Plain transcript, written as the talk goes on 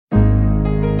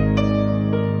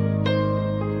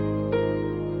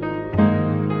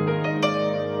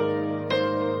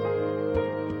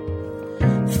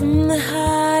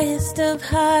of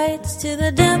heights to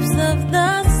the depths of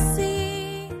the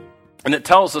sea. And it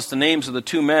tells us the names of the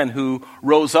two men who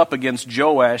rose up against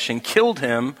Joash and killed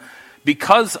him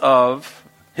because of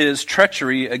his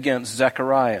treachery against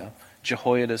Zechariah,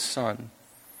 Jehoiada's son.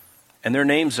 And their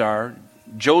names are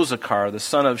Josachar, the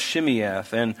son of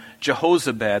Shimeath, and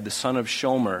Jehozabad, the son of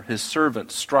Shomer. His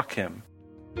servant struck him.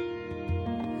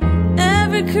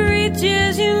 Every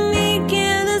creature's unique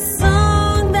in the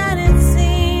song that it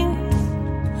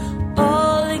sings,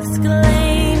 all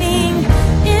exclaiming,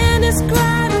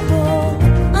 indescribable,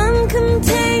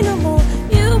 uncontainable.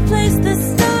 You place the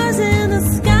stars in the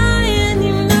sky and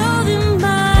you know them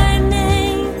by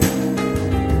name.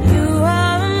 You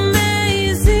are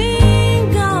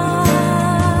amazing, God.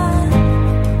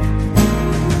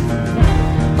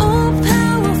 All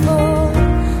powerful,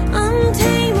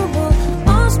 untamable,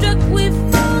 awestruck we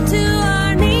fall to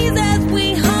our knees as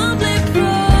we humbly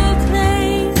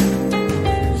proclaim.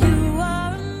 You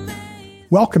are amazing.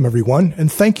 Welcome, everyone,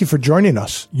 and thank you for joining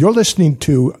us. You're listening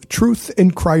to Truth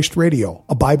in Christ Radio,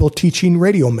 a Bible teaching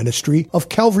radio ministry of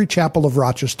Calvary Chapel of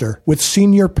Rochester with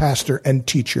senior pastor and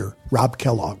teacher Rob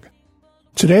Kellogg.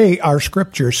 Today, our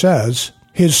scripture says,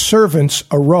 his servants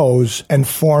arose and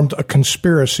formed a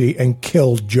conspiracy and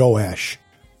killed Joash.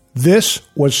 This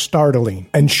was startling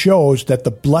and shows that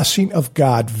the blessing of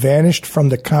God vanished from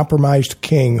the compromised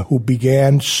king who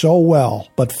began so well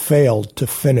but failed to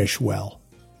finish well.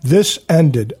 This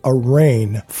ended a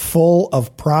reign full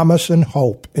of promise and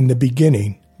hope in the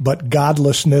beginning, but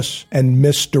godlessness and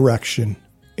misdirection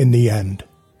in the end.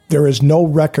 There is no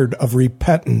record of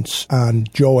repentance on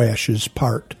Joash's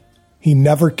part. He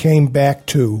never came back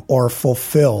to or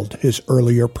fulfilled his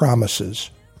earlier promises.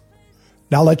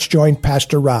 Now let's join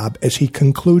Pastor Rob as he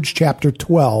concludes chapter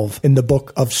 12 in the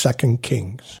book of 2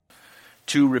 Kings.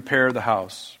 To repair the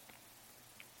house.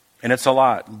 And it's a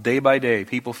lot. Day by day,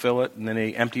 people fill it, and then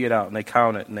they empty it out, and they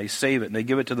count it, and they save it, and they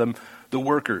give it to them, the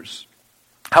workers.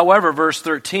 However, verse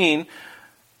 13,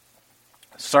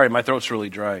 sorry, my throat's really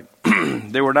dry.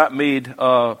 There were not made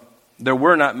for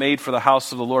the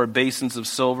house of the Lord basins of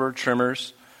silver,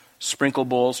 trimmers, sprinkle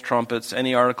bowls, trumpets,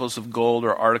 any articles of gold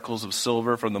or articles of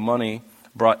silver from the money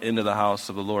brought into the house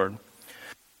of the Lord.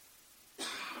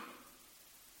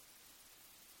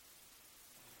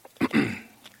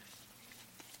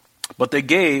 But they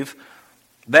gave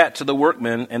that to the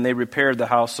workmen, and they repaired the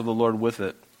house of the Lord with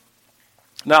it.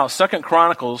 Now, 2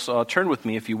 Chronicles, turn with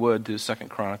me if you would to 2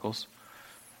 Chronicles.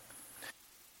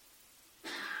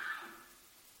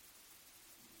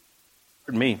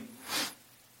 Pardon me.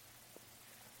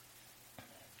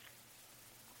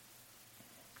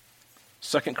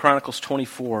 Second Chronicles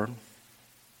 24.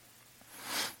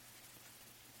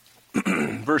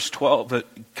 Verse 12, it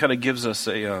kind of gives us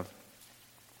a...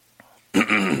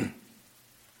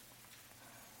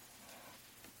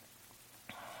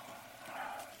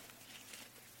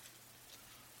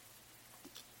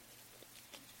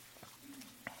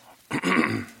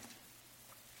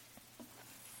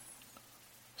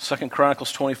 2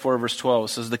 Chronicles 24, verse 12, it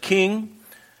says, the king,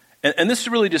 and this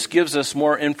really just gives us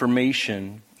more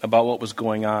information about what was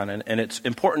going on, and it's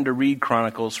important to read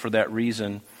Chronicles for that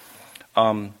reason.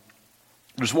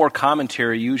 There's more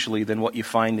commentary usually than what you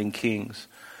find in Kings.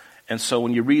 And so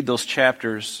when you read those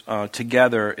chapters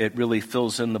together, it really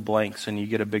fills in the blanks and you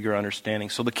get a bigger understanding.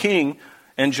 So the king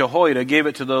and Jehoiada gave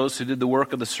it to those who did the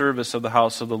work of the service of the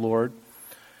house of the Lord.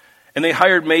 And they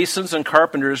hired masons and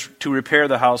carpenters to repair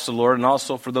the house of the Lord, and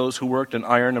also for those who worked in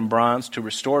iron and bronze to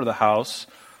restore the house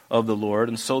of the Lord.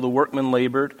 And so the workmen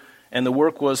labored, and the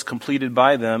work was completed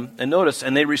by them. And notice,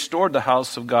 and they restored the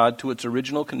house of God to its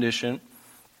original condition,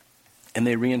 and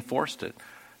they reinforced it.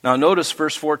 Now notice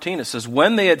verse 14, it says,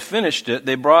 when they had finished it,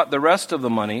 they brought the rest of the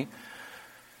money.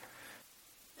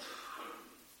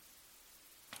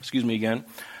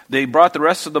 They brought the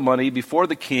rest of the money before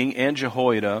the king and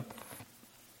Jehoiada.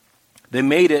 They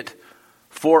made it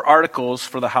 4 articles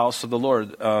for the house of the Lord.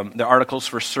 The articles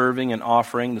for serving and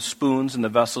offering, the spoons and the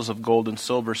vessels of gold and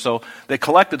silver. So they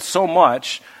collected so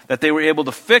much that they were able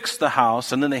to fix the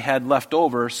house, and then they had left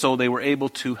over, so they were able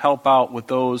to help out with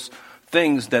those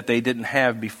things that they didn't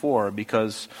have before,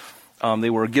 because they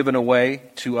were given away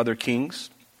to other kings.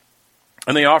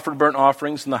 And they offered burnt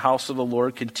offerings in the house of the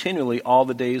Lord continually all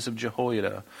the days of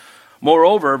Jehoiada.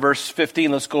 Moreover, verse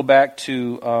 15, let's go back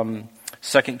to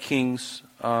 2 Kings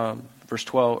verse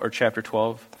 12, or chapter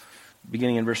 12,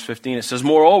 beginning in verse 15. It says,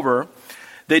 moreover,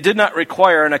 they did not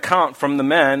require an account from the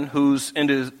men whose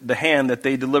into the hand that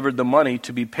they delivered the money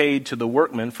to be paid to the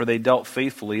workmen, for they dealt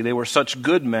faithfully. They were such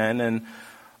good men and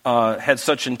had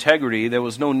such integrity. There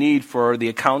was no need for the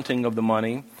accounting of the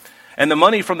money. And the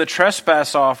money from the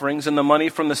trespass offerings and the money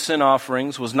from the sin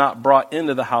offerings was not brought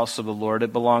into the house of the Lord.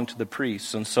 It belonged to the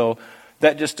priests. And so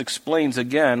that just explains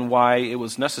again why it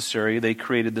was necessary. They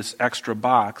created this extra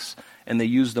box, and they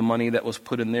used the money that was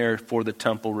put in there for the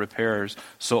temple repairs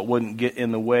so it wouldn't get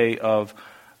in the way of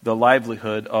the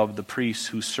livelihood of the priests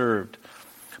who served.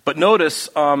 But notice,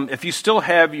 if you still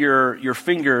have your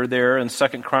finger there in 2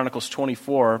 Chronicles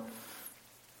 24,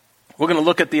 we're going to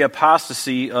look at the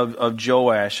apostasy of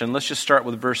Joash. And let's just start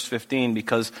with verse 15,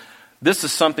 because this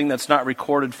is something that's not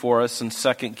recorded for us in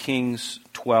 2 Kings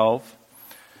 12.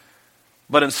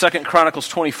 But in 2 Chronicles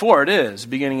 24 it is,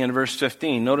 beginning in verse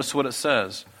 15. Notice what it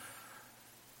says.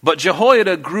 But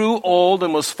Jehoiada grew old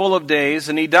and was full of days,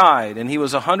 and he died. And he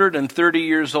was 130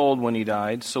 years old when he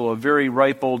died, so a very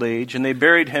ripe old age. And they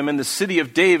buried him in the city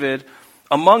of David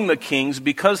among the kings,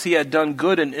 because he had done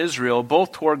good in Israel,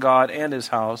 both toward God and his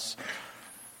house.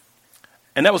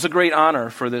 And that was a great honor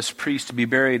for this priest to be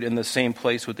buried in the same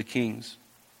place with the kings.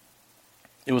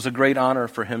 It was a great honor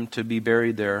for him to be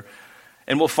buried there.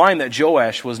 And we'll find that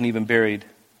Joash wasn't even buried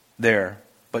there,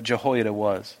 but Jehoiada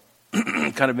was.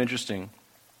 Kind of interesting.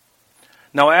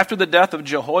 Now, after the death of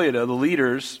Jehoiada, the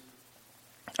leaders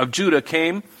of Judah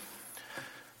came.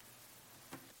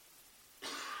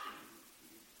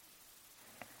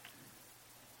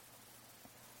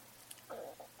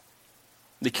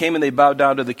 They came and they bowed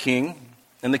down to the king,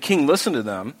 and the king listened to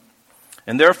them.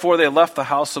 And therefore they left the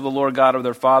house of the Lord God of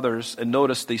their fathers, and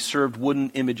noticed they served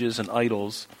wooden images and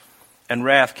idols. And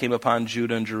wrath came upon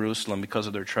Judah and Jerusalem because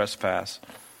of their trespass.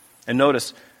 And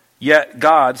notice, yet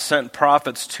God sent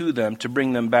prophets to them to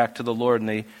bring them back to the Lord, and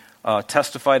they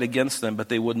testified against them, but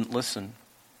they wouldn't listen.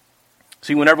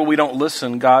 See, whenever we don't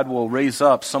listen, God will raise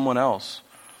up someone else.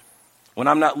 When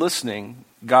I'm not listening,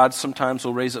 God sometimes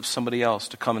will raise up somebody else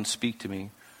to come and speak to me.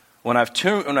 When I've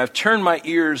turned my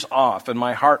ears off and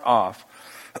my heart off,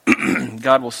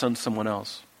 God will send someone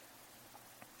else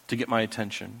to get my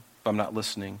attention if I'm not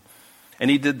listening. And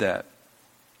he did that.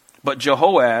 But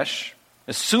Jehoash,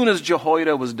 as soon as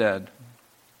Jehoiada was dead,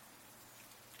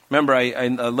 remember I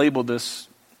labeled this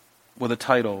with a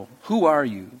title, Who Are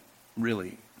You,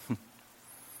 Really?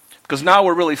 Because now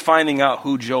we're really finding out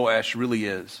who Joash really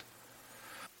is.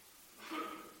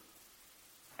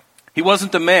 He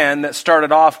wasn't the man that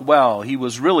started off well. He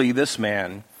was really this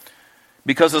man.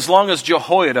 Because as long as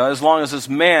Jehoiada, as long as this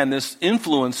man, this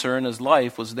influencer in his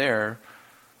life was there,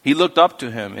 he looked up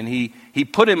to him, and he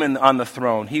put him on the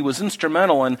throne. He was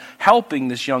instrumental in helping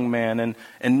this young man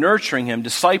and nurturing him,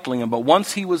 discipling him. But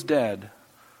once he was dead,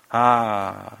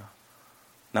 now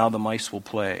the mice will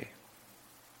play.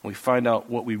 We find out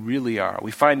what we really are.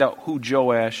 We find out who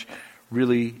Joash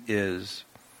really is.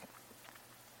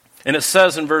 And it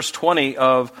says in verse 20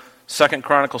 of 2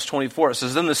 Chronicles 24, it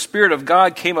says, Then the Spirit of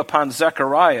God came upon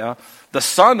Zechariah, the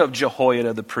son of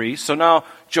Jehoiada the priest. So now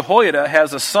Jehoiada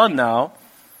has a son now.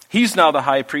 He's now the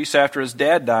high priest after his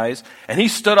dad dies. And he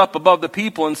stood up above the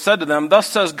people and said to them, Thus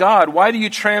says God, why do you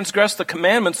transgress the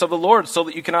commandments of the Lord so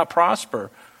that you cannot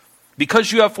prosper?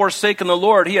 Because you have forsaken the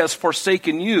Lord, he has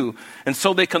forsaken you. And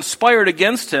so they conspired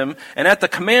against him. And at the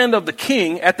command of the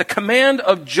king, at the command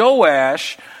of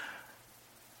Joash,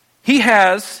 he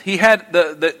had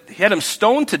him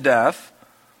stoned to death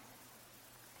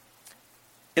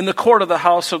in the court of the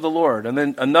house of the Lord.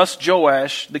 And thus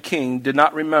Joash the king did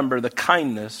not remember the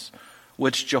kindness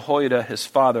which Jehoiada his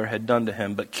father had done to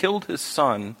him, but killed his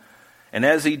son. And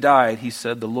as he died, he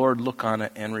said, The Lord look on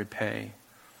it and repay.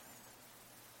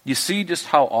 You see just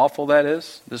how awful that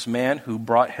is? This man who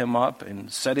brought him up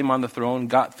and set him on the throne,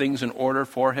 got things in order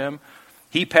for him.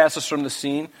 He passes from the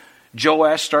scene.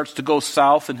 Joash starts to go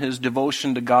south in his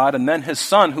devotion to God. And then his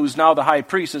son, who's now the high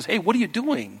priest, says, Hey, what are you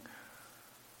doing?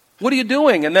 What are you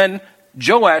doing? And then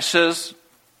Joash says,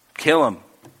 Kill him.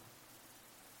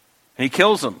 And he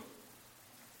kills him.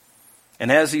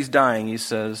 And as he's dying, he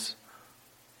says,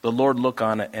 The Lord look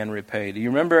on it and repay. Do you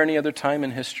remember any other time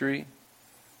in history,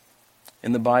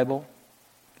 in the Bible,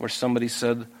 where somebody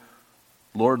said,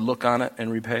 Lord, look on it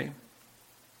and repay?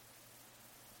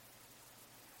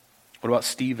 What about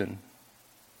Stephen?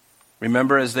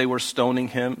 Remember as they were stoning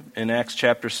him in Acts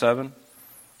chapter 7?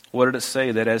 What did it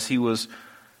say? That as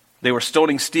they were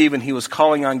stoning Stephen, he was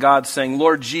calling on God, saying,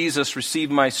 Lord Jesus, receive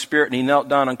my spirit. And he knelt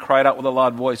down and cried out with a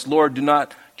loud voice, Lord, do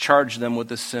not charge them with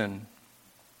this sin.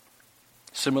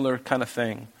 Similar kind of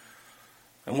thing.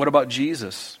 And what about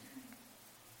Jesus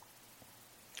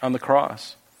on the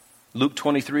cross? Luke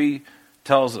 23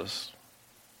 tells us,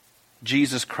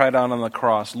 Jesus cried out on the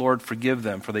cross, Lord, forgive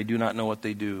them, for they do not know what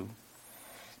they do.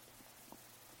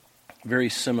 Very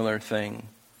similar thing.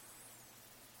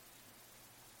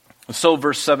 So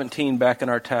verse 17 back in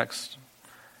our text.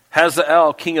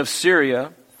 Hazael, king of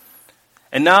Syria,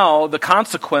 and now the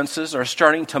consequences are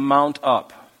starting to mount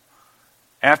up.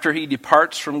 After he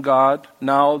departs from God,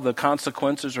 now the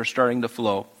consequences are starting to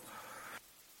flow.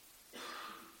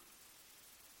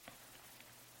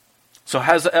 So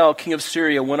Hazael, king of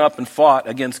Syria, went up and fought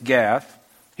against Gath.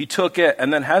 He took it,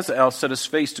 and then Hazael set his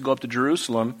face to go up to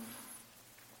Jerusalem.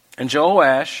 And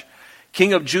Jehoash,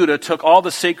 king of Judah, took all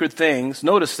the sacred things.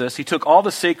 Notice this. He took all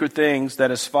the sacred things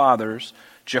that his fathers,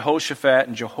 Jehoshaphat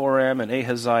and Jehoram and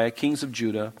Ahaziah, kings of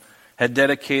Judah, had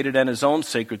dedicated, and his own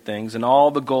sacred things, and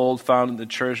all the gold found in the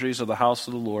treasuries of the house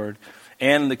of the Lord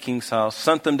and in the king's house,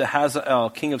 sent them to Hazael,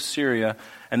 king of Syria,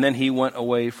 and then he went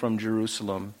away from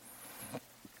Jerusalem.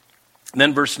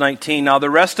 Then verse 19, now the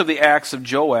rest of the acts of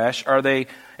Joash, are they,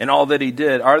 and all that he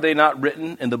did, are they not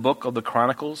written in the book of the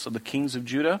Chronicles of the kings of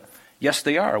Judah? Yes,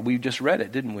 they are. We just read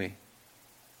it, didn't we?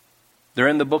 They're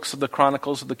in the books of the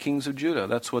Chronicles of the kings of Judah.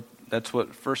 That's what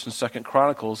 1st and 2nd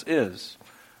Chronicles is.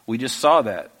 We just saw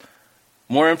that.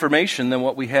 More information than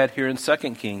what we had here in 2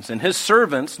 Kings. And his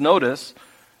servants, notice,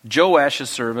 Joash's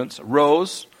servants,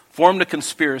 rose, formed a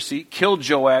conspiracy, killed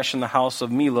Joash in the house of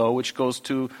Millo, which goes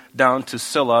down to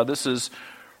Silla. This is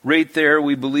right there,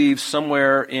 we believe,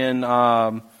 somewhere in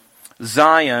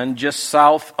Zion, just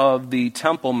south of the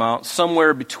Temple Mount,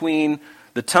 somewhere between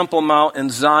the Temple Mount and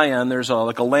Zion. There's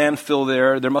like a landfill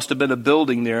there. There must have been a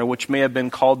building there, which may have been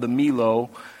called the Millo.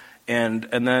 And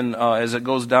then as it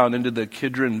goes down into the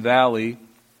Kidron Valley,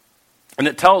 and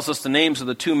it tells us the names of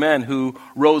the two men who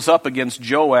rose up against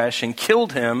Joash and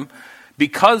killed him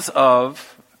because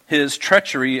of his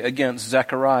treachery against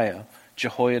Zechariah,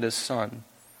 Jehoiada's son.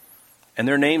 And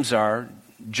their names are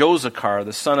Josachar,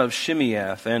 the son of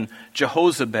Shimeath, and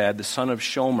Jehozabad, the son of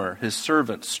Shomer. His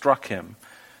servant struck him.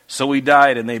 So he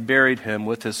died, and they buried him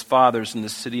with his fathers in the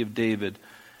city of David.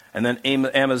 And then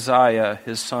Amaziah,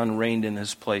 his son, reigned in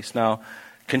his place. Now,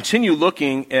 continue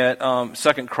looking at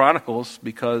 2 Chronicles,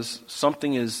 because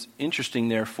something is interesting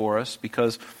there for us.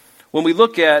 Because when we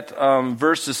look at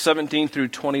verses 17 through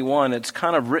 21, it's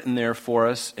kind of written there for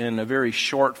us in a very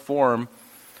short form.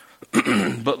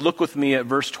 But look with me at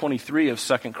verse 23 of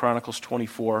 2 Chronicles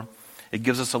 24. It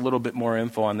gives us a little bit more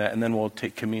info on that, and then we'll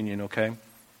take communion, okay?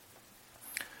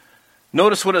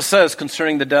 Notice what it says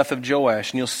concerning the death of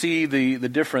Joash, and you'll see the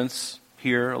difference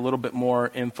here, a little bit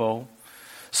more info.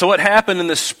 So it happened in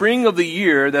the spring of the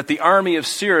year that the army of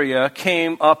Syria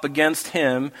came up against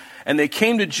him, and they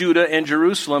came to Judah and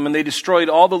Jerusalem, and they destroyed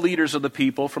all the leaders of the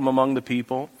people from among the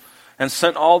people, and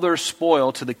sent all their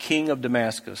spoil to the king of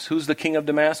Damascus. Who's the king of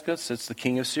Damascus? It's the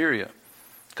king of Syria,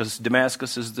 because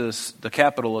Damascus is the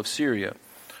capital of Syria.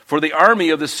 For the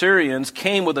army of the Syrians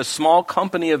came with a small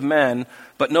company of men,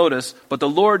 but notice, but the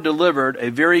Lord delivered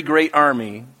a very great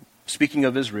army, speaking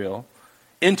of Israel,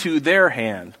 into their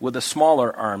hand with a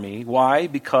smaller army. Why?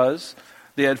 Because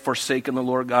they had forsaken the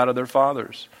Lord God of their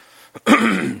fathers.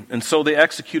 And so they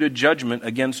executed judgment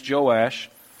against Joash.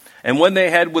 And when they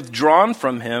had withdrawn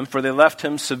from him, for they left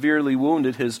him severely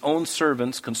wounded, his own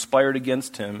servants conspired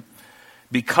against him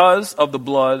because of the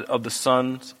blood of the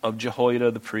sons of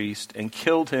Jehoiada the priest, and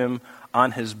killed him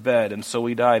on his bed, and so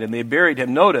he died. And they buried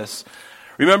him. Notice,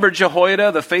 remember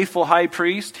Jehoiada, the faithful high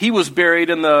priest? He was buried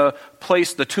in the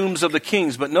place, the tombs of the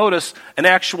kings. But notice, an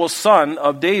actual son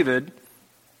of David,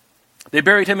 they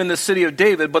buried him in the city of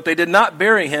David, but they did not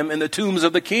bury him in the tombs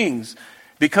of the kings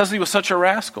because he was such a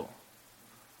rascal.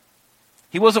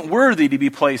 He wasn't worthy to be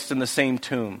placed in the same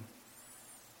tomb.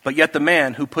 But yet the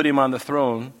man who put him on the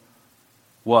throne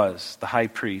was the high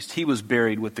priest. He was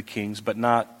buried with the kings, but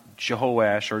not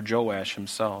Jehoash or Joash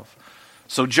himself.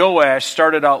 So Joash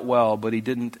started out well, but he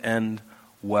didn't end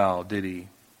well, did he?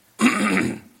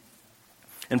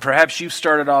 And perhaps you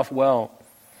started off well.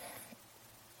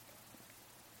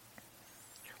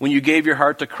 When you gave your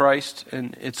heart to Christ,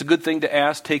 and it's a good thing to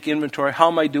ask, take inventory. How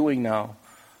am I doing now?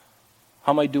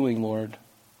 How am I doing, Lord?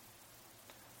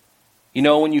 You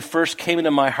know, when you first came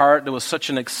into my heart, there was such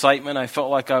an excitement. I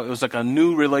felt like it was like a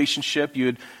new relationship.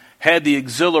 You had the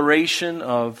exhilaration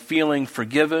of feeling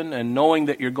forgiven and knowing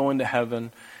that you're going to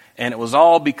heaven. And it was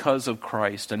all because of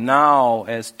Christ. And now,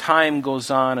 as time goes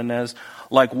on, and as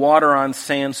like water on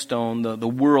sandstone, the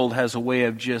world has a way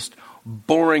of just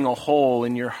boring a hole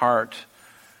in your heart.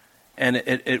 And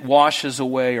it washes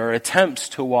away, or attempts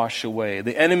to wash away.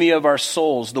 The enemy of our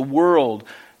souls, the world,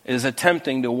 is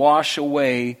attempting to wash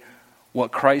away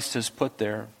what Christ has put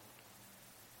there.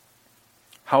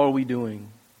 How are we doing?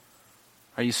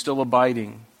 Are you still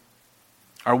abiding?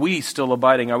 Are we still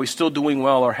abiding? Are we still doing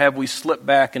well, or have we slipped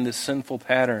back into sinful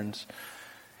patterns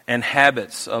and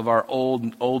habits of our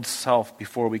old self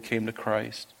before we came to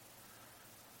Christ?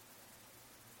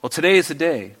 Well, today is the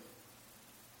day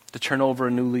to turn over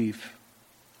a new leaf,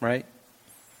 right?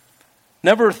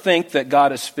 Never think that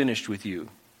God is finished with you.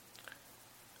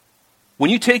 When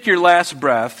you take your last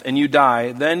breath and you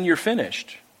die, then you're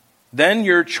finished. Then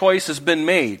your choice has been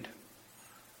made.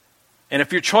 And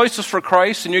if your choice is for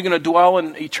Christ, then you're going to dwell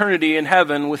in eternity in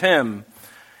heaven with Him.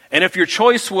 And if your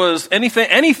choice was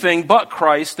anything but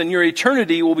Christ, then your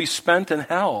eternity will be spent in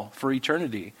hell for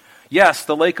eternity. Yes,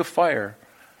 the lake of fire.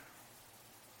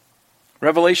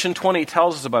 Revelation 20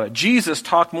 tells us about it. Jesus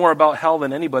talked more about hell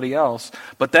than anybody else,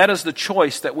 but that is the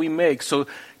choice that we make. So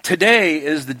today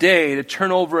is the day to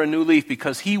turn over a new leaf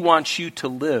because He wants you to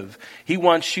live. He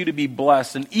wants you to be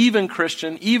blessed. And even,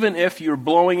 Christian, even if you're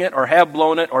blowing it or have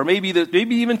blown it, or maybe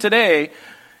even today,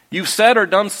 you've said or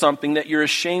done something that you're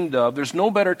ashamed of, there's no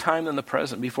better time than the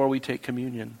present before we take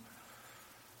communion.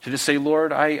 To just say,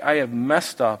 Lord, I have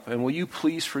messed up, and will you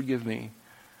please forgive me?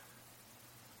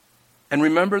 And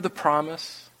remember the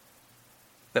promise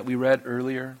that we read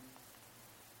earlier?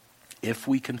 If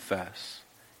we confess,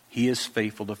 He is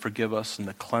faithful to forgive us and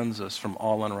to cleanse us from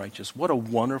all unrighteousness. What a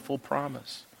wonderful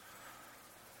promise.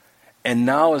 And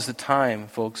now is the time,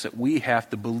 folks, that we have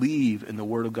to believe in the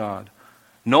Word of God.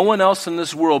 No one else in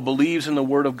this world believes in the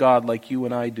Word of God like you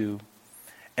and I do.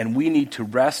 And we need to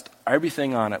rest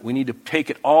everything on it. We need to take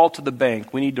it all to the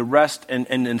bank. We need to rest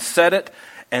and set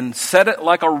it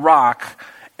like a rock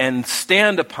and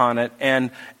stand upon it and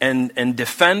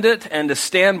defend it and to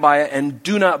stand by it and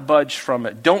do not budge from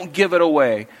it. Don't give it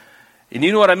away. And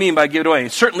you know what I mean by give it away.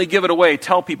 Certainly give it away,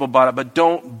 tell people about it, but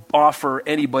don't offer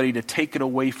anybody to take it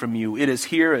away from you. It is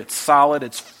here, it's solid,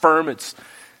 it's firm,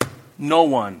 no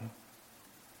one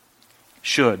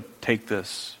should take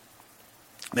this.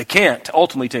 They can't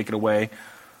ultimately take it away,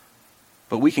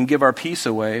 but we can give our peace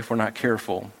away if we're not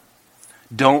careful.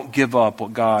 Don't give up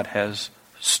what God has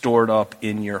stored up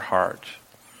in your heart.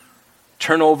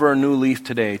 Turn over a new leaf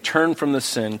today. Turn from the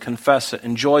sin. Confess it.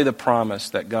 Enjoy the promise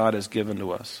that God has given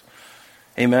to us.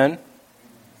 Amen?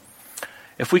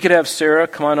 If we could have Sarah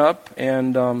come on up,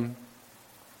 and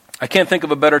I can't think of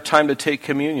a better time to take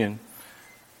communion.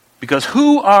 Because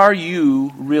who are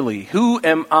you really? Who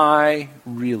am I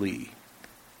really?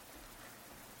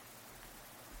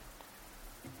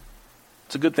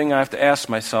 It's a good thing I have to ask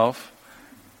myself.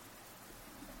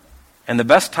 And the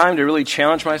best time to really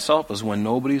challenge myself is when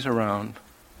nobody's around.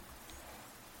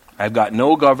 I've got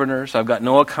no governors. I've got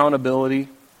no accountability.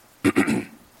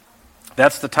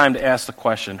 That's the time to ask the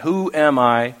question, who am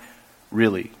I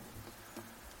really?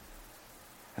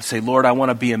 And say, Lord, I want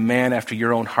to be a man after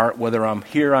your own heart, whether I'm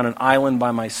here on an island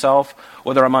by myself,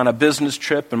 whether I'm on a business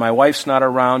trip and my wife's not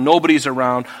around, nobody's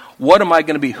around. What am I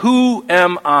going to be? Who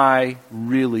am I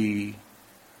really?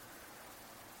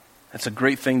 That's a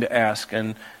great thing to ask.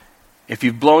 And if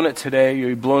you've blown it today or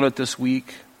you've blown it this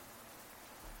week,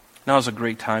 now's a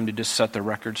great time to just set the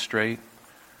record straight.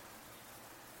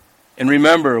 And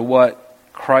remember what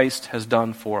Christ has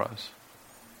done for us.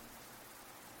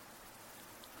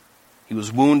 He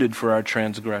was wounded for our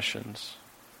transgressions.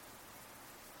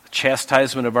 The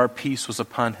chastisement of our peace was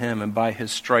upon Him, and by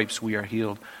His stripes we are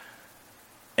healed.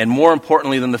 And more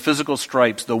importantly than the physical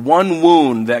stripes, the one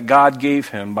wound that God gave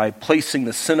Him by placing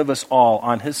the sin of us all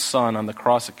on His Son on the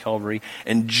cross at Calvary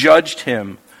and judged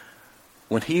Him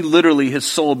when He literally, His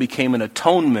soul became an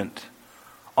atonement.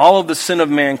 All of the sin of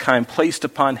mankind placed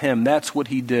upon Him, that's what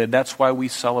He did. That's why we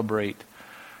celebrate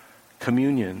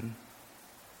communion.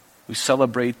 We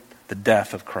celebrate the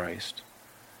death of Christ.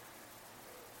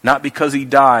 Not because He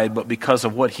died, but because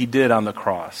of what He did on the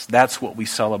cross. That's what we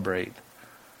celebrate.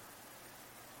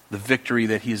 The victory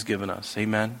that He has given us.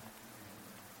 Amen?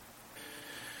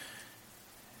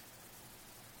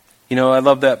 You know, I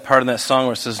love that part in that song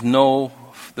where it says,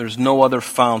 there's no other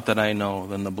fount that I know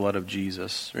than the blood of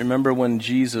Jesus. Remember when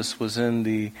Jesus was in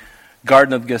the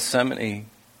Garden of Gethsemane,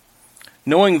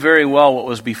 knowing very well what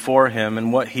was before Him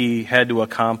and what He had to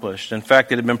accomplish. In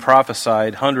fact, it had been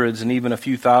prophesied hundreds and even a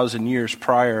few thousand years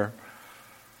prior,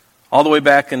 all the way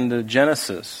back into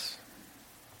Genesis.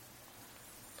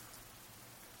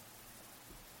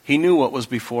 He knew what was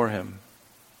before Him.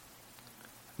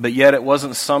 But yet it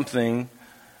wasn't something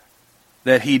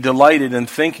that He delighted in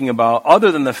thinking about,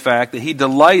 other than the fact that He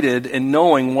delighted in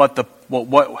knowing what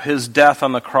His death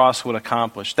on the cross would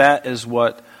accomplish. That is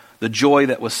what the joy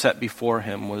that was set before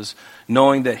Him was,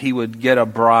 knowing that He would get a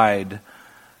bride.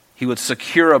 He would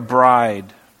secure a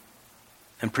bride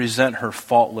and present her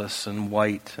faultless and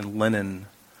white and linen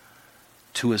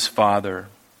to His Father.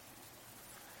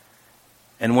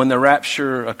 And when the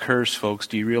rapture occurs, folks,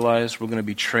 do you realize we're going to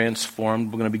be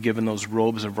transformed? We're going to be given those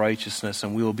robes of righteousness,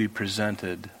 and we will be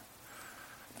presented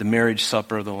the marriage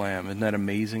supper of the Lamb. Isn't that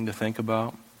amazing to think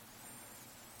about?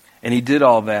 And he did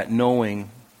all that knowing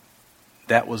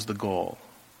that was the goal.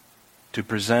 To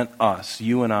present us,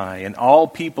 you and I, and all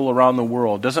people around the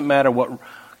world. Doesn't matter what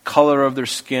color of their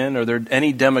skin or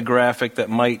any demographic that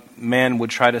man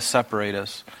would try to separate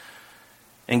us.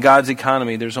 In God's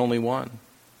economy, there's only one.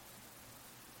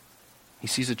 He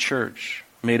sees a church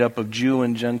made up of Jew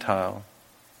and Gentile.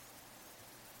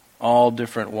 All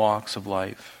different walks of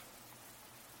life.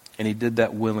 And he did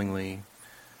that willingly.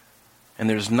 And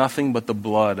there's nothing but the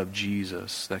blood of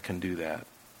Jesus that can do that.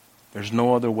 There's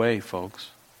no other way,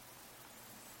 folks.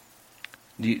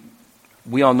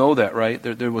 We all know that, right?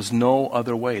 There was no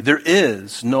other way. There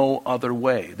is no other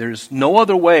way. There's no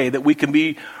other way that we can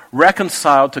be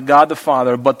reconciled to God the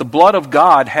Father, but the blood of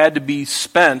God had to be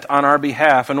spent on our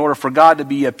behalf in order for God to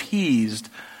be appeased.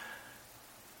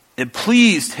 It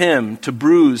pleased him to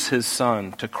bruise his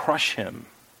Son, to crush him.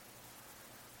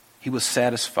 He was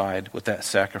satisfied with that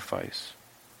sacrifice.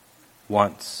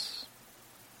 Once.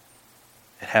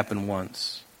 It happened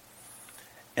once.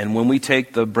 And when we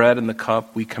take the bread and the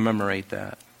cup, we commemorate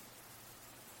that.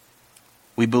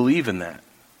 We believe in that.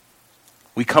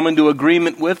 We come into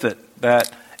agreement with it,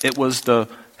 that it was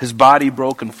his body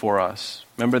broken for us.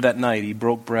 Remember that night, he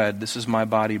broke bread. This is my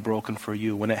body broken for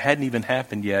you. When it hadn't even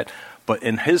happened yet, but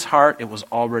in his heart, it was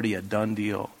already a done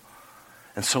deal.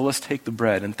 And so let's take the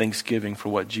bread in thanksgiving for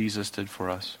what Jesus did for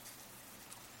us.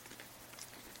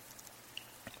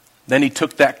 Then he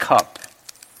took that cup.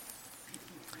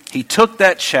 He took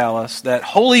that chalice, that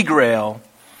holy grail.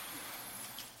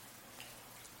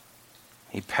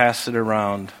 He passed it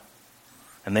around.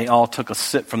 And they all took a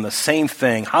sip from the same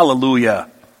thing. Hallelujah.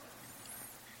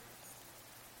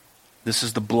 This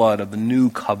is the blood of the new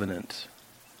covenant.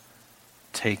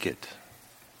 Take it.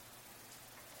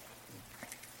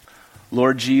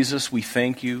 Lord Jesus, we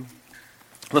thank you.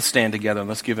 Let's stand together and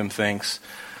let's give him thanks.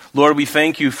 Lord, we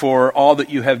thank you for all that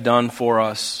you have done for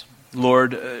us.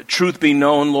 Lord, truth be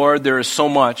known, Lord, there is so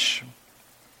much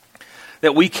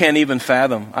that we can't even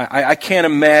fathom. I can't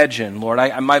imagine, Lord.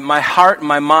 My heart and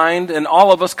my mind and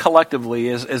all of us collectively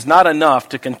is not enough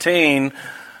to contain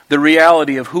the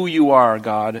reality of who you are,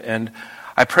 God. And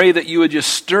I pray that you would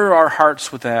just stir our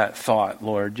hearts with that thought,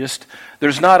 Lord.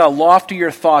 There's not a loftier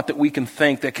thought that we can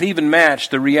think that can even match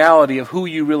the reality of who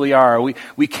you really are.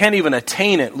 We can't even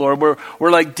attain it, Lord.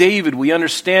 We're like David. We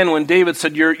understand when David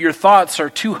said, your thoughts are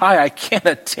too high. I can't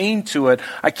attain to it.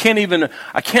 I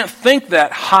can't think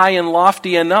that high and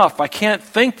lofty enough. I can't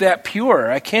think that pure.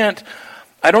 I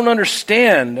don't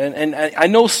understand. And I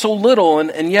know so little,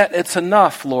 and yet it's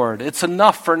enough, Lord. It's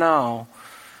enough for now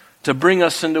to bring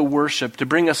us into worship, to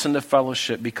bring us into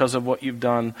fellowship because of what you've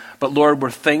done. But Lord, we're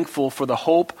thankful for the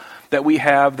hope that we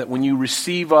have, that when you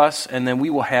receive us, and then we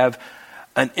will have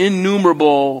an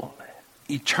innumerable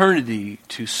eternity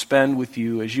to spend with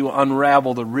you as you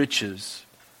unravel the riches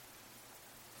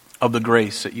of the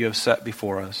grace that you have set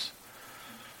before us.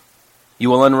 You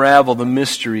will unravel the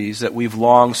mysteries that we've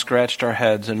long scratched our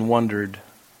heads and wondered.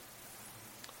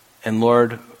 And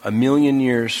Lord, 1,000,000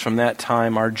 years from that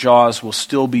time, our jaws will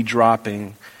still be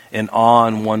dropping in awe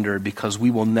and wonder because we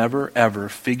will never, ever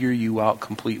figure you out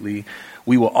completely.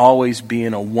 We will always be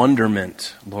in a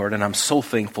wonderment, Lord, and I'm so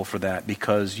thankful for that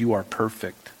because you are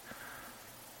perfect.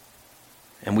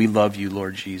 And we love you,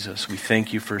 Lord Jesus. We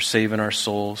thank you for saving our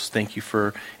souls. Thank you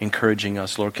for encouraging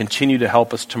us, Lord. Continue to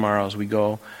help us tomorrow as we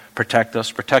go. Protect us.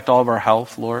 Protect all of our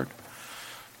health, Lord.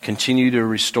 Continue to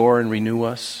restore and renew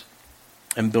us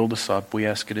and build us up. We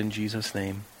ask it in Jesus'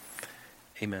 name.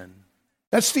 Amen.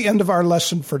 That's the end of our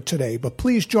lesson for today, but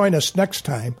please join us next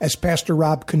time as Pastor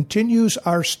Rob continues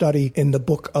our study in the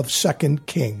book of 2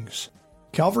 Kings.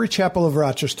 Calvary Chapel of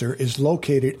Rochester is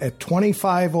located at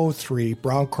 2503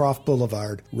 Browncroft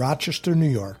Boulevard, Rochester, New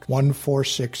York,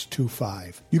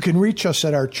 14625. You can reach us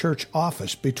at our church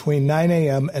office between 9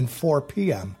 a.m. and 4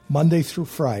 p.m., Monday through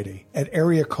Friday, at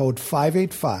area code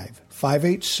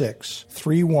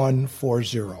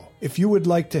 585-586-3140. If you would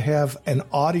like to have an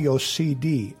audio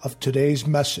CD of today's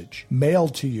message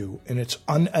mailed to you in its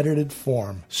unedited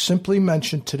form, simply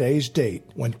mention today's date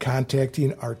when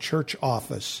contacting our church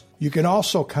office. You can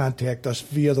also contact us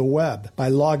via the web by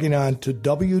logging on to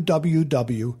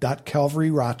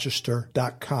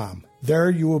www.calvaryrochester.com.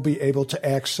 There you will be able to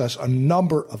access a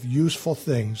number of useful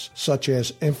things, such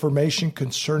as information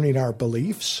concerning our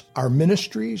beliefs, our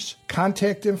ministries,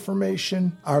 contact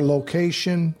information, our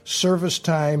location, service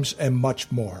times, and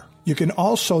much more. You can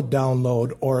also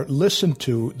download or listen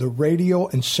to the radio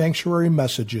and sanctuary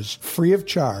messages free of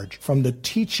charge from the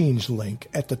teachings link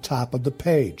at the top of the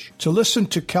page. To listen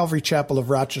to Calvary Chapel of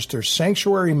Rochester's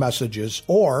sanctuary messages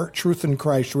or Truth in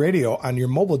Christ Radio on your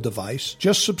mobile device,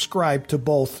 just subscribe to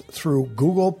both through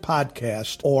Google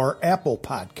Podcast or Apple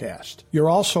Podcast. You're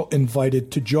also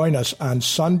invited to join us on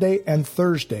Sunday and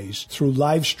Thursdays through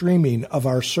live streaming of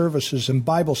our services and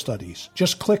Bible studies.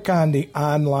 Just click on the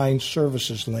online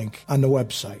services link on the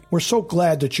website. We're so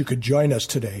glad that you could join us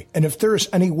today. And if there is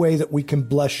any way that we can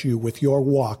bless you with your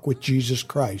walk with Jesus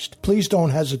Christ, please don't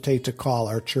hesitate to call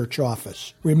our church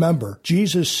office. Remember,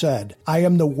 Jesus said, "I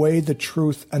am the way, the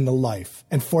truth, and the life.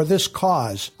 And for this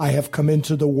cause I have come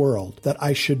into the world, that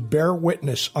I should bear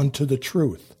witness unto the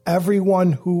truth.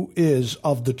 Everyone who is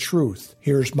of the truth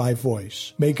hears my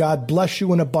voice." May God bless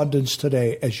you in abundance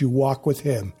today as you walk with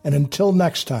Him. And until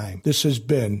next time, this has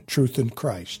been Truth in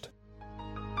Christ.